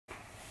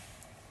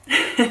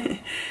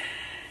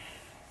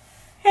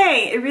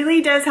It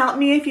really does help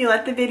me if you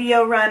let the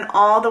video run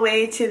all the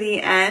way to the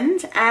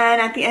end.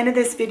 And at the end of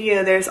this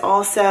video, there's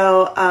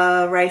also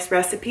a rice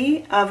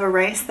recipe of a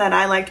rice that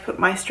I like to put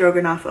my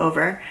stroganoff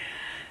over.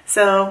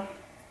 So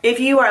if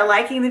you are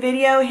liking the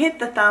video, hit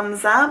the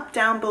thumbs up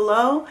down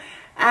below.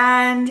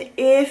 And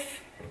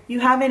if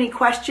you have any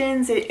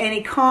questions,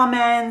 any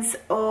comments,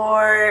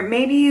 or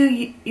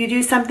maybe you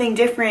do something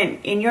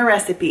different in your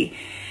recipe,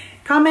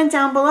 comment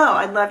down below.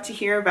 I'd love to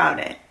hear about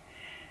it.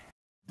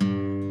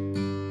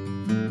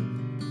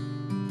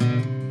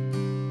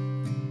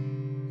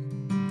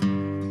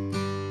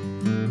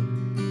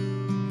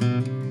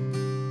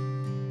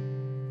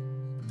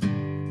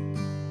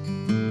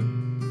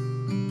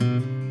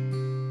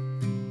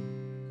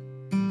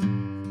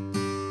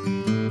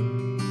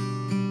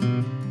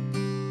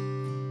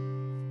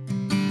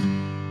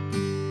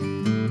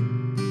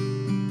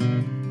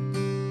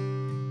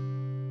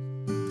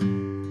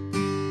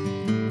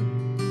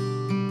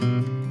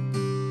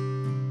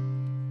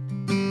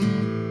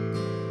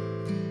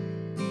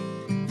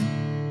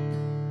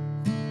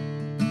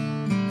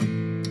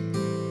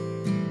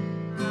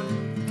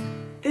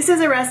 This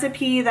is a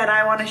recipe that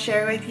I want to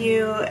share with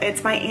you.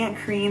 It's my Aunt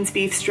Kareen's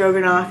beef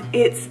stroganoff.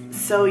 It's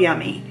so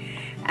yummy.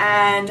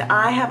 And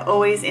I have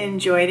always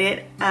enjoyed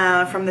it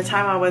from the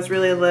time I was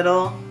really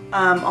little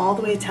all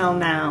the way till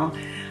now.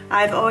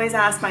 I've always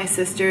asked my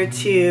sister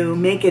to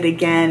make it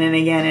again and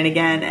again and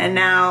again. And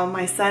now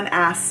my son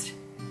asked,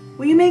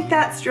 will you make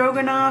that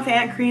stroganoff,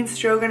 Aunt Kareen's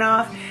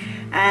stroganoff?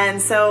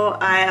 And so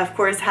I, of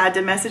course, had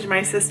to message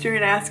my sister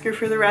and ask her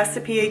for the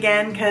recipe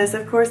again, because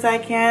of course I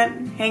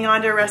can't hang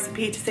on to a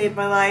recipe to save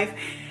my life.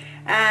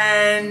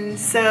 And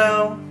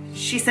so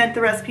she sent the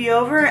recipe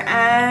over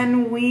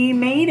and we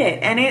made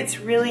it, and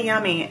it's really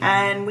yummy,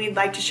 and we'd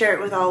like to share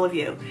it with all of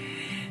you.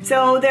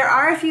 So there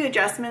are a few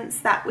adjustments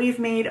that we've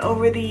made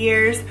over the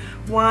years.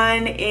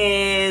 One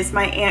is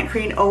my Aunt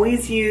Kareen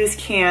always used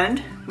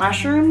canned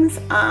mushrooms.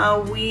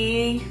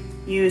 We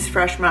use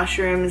fresh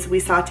mushrooms, we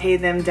saute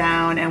them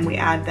down, and we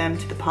add them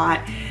to the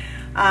pot.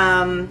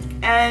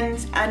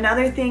 And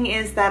another thing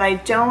is that I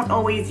don't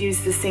always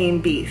use the same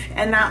beef,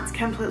 and that's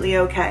completely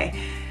okay.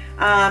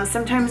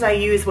 Sometimes I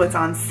use what's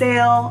on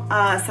sale,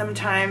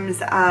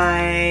 sometimes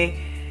I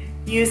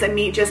use a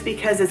meat just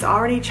because it's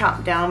already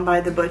chopped down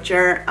by the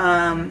butcher.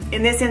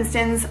 In this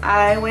instance,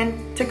 I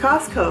went to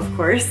Costco, of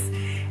course,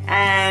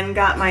 and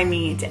got my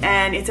meat,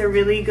 and it's a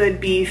really good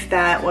beef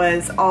that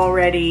was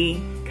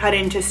already cut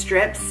into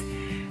strips.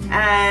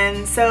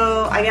 And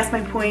so I guess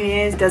my point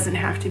is, it doesn't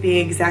have to be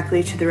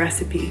exactly to the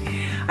recipe.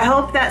 I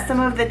hope that some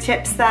of the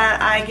tips that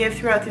I give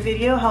throughout the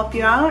video help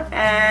you out,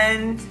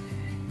 and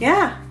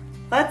yeah,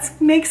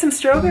 let's make some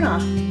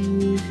stroganoff.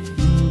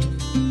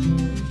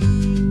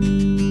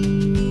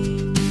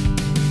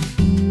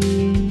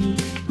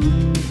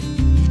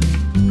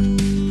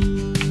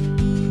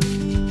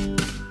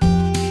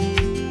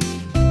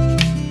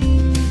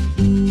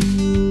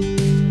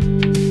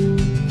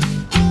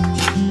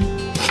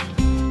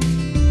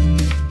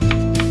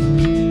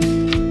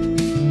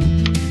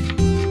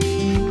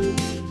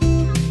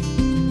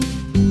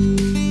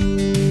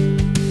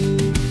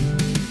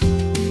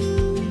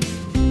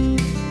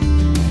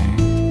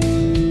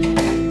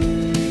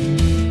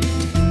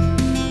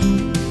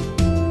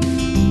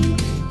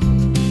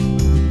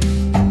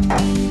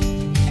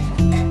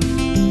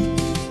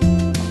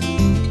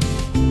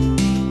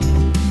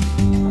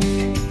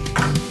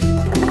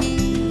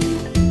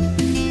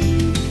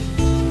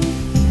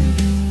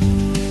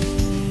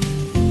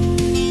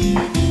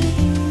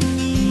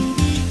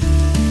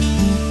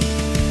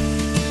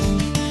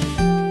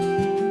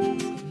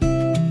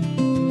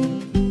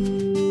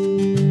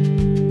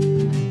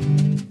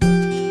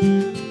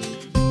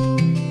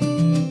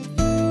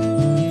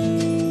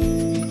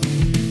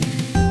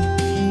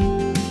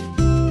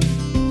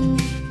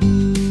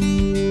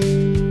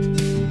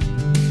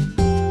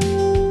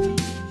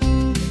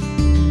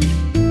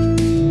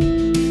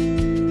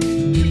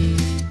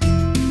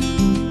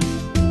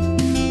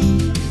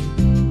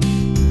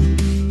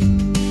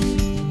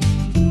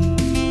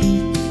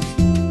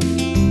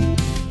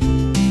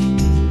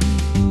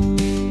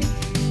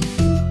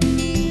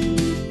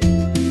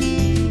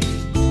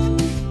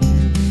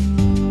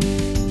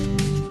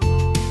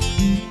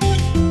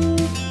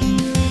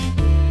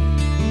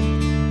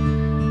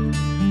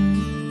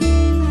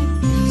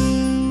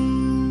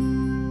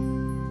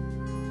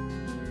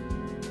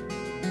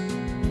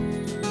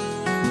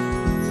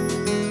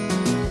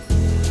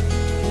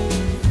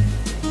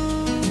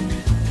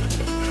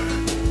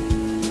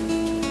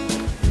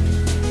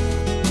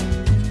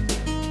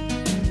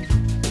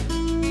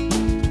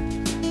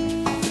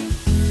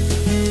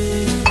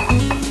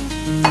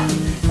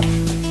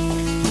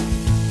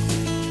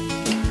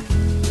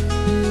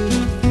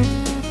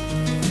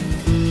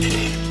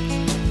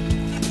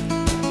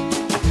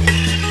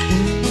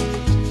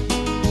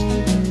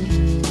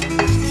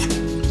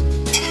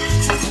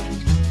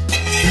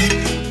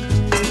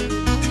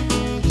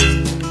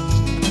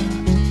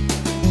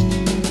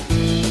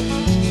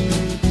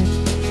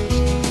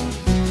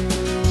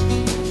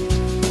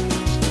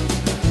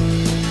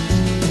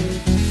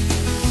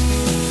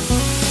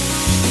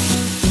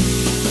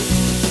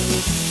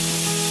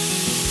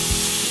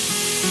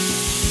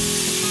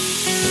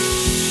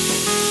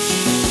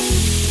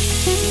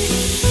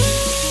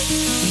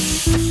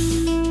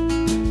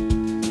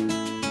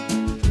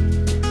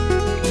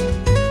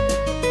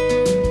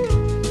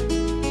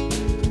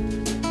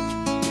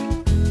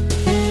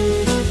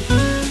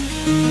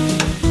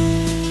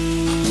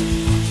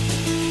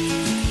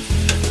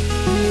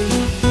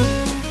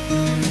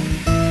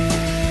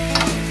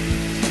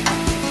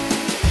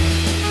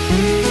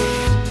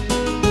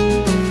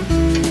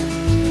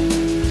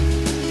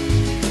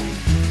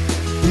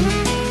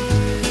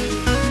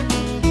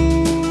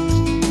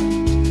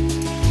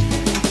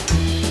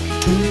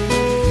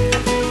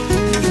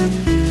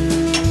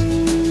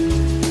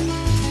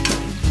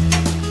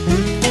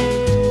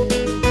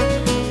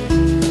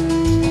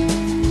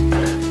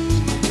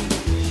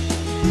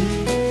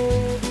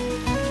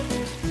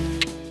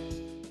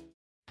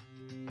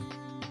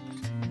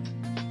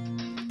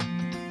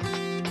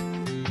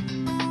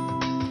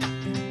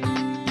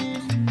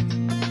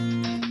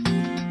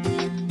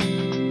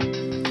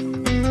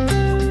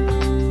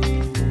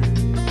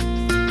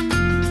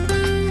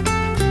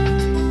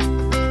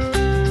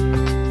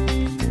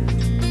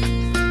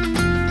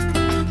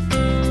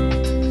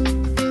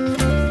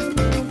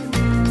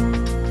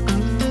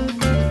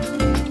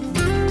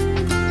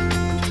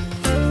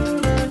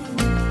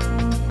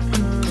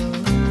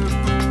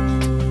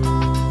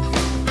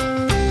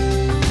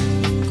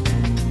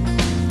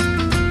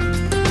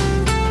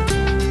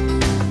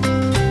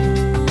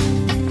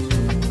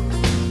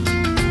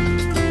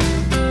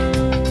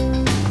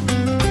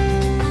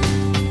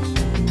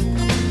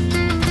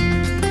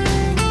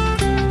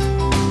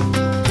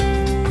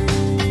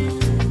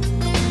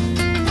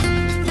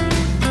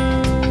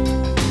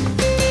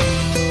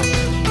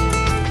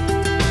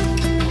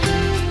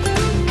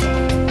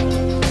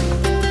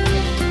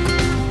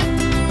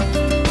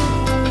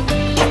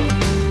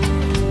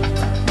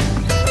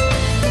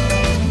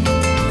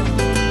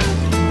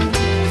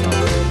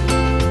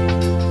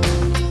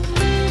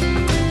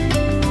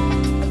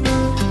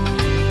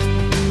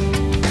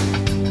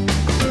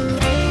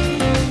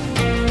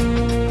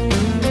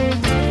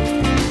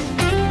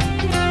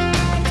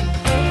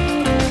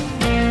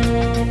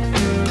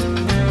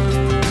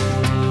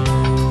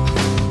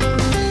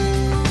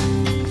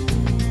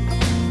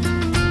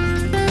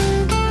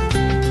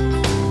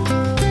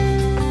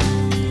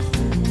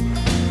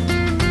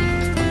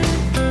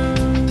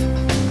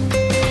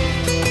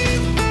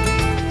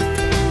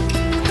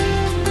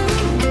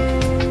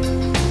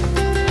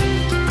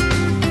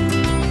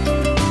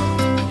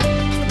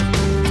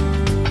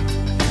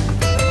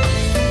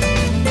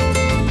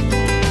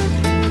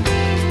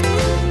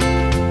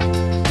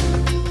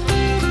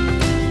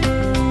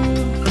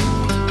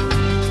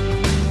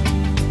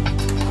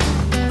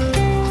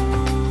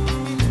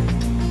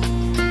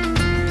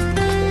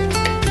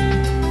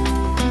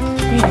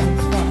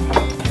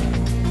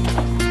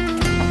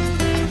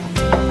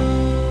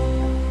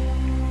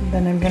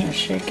 Then I'm gonna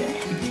shake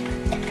it.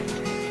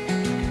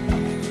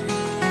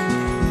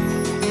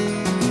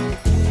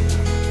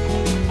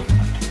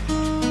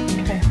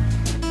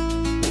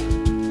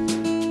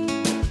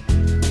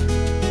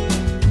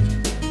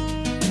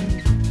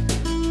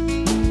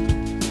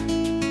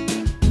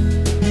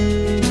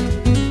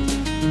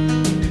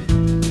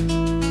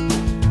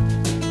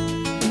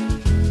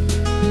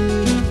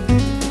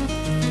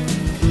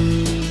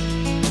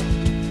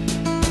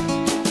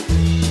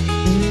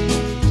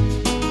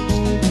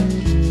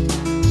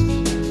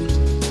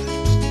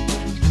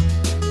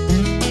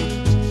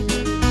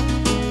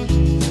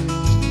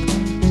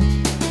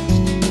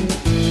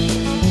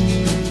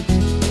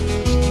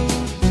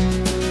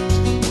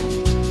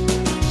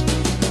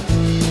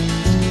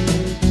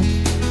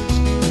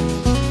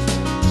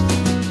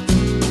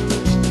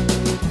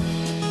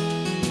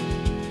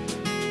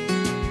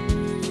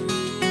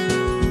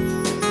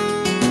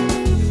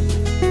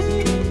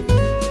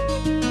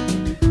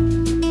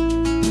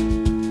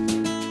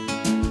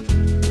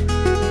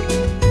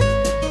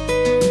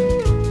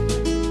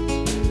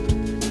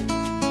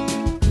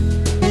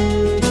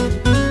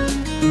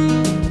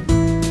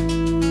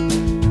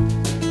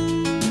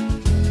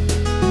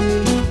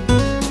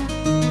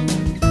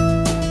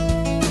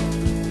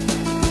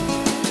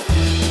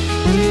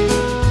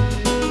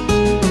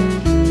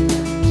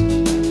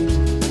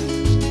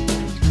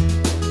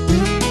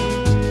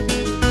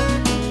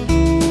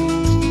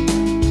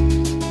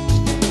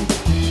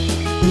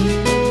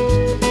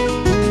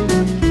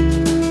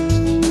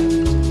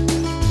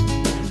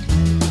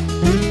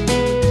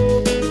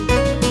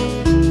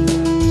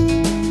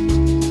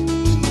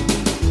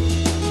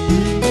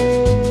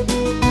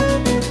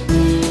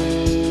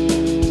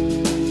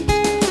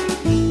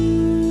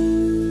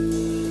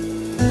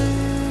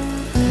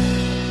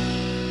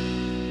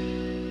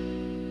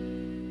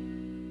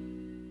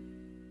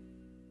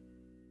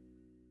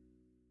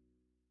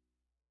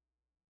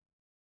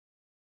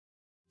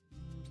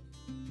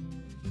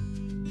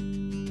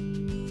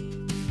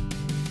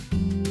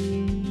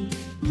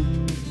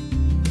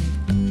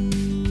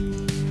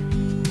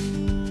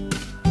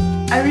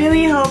 I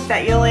really hope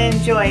that you'll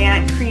enjoy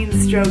Aunt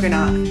Crean's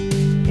Stroganoff.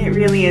 It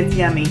really is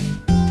yummy.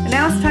 And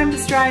now it's time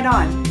to try it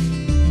on.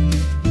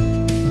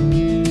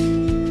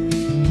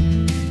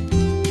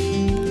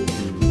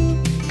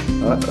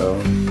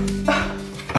 Uh-oh.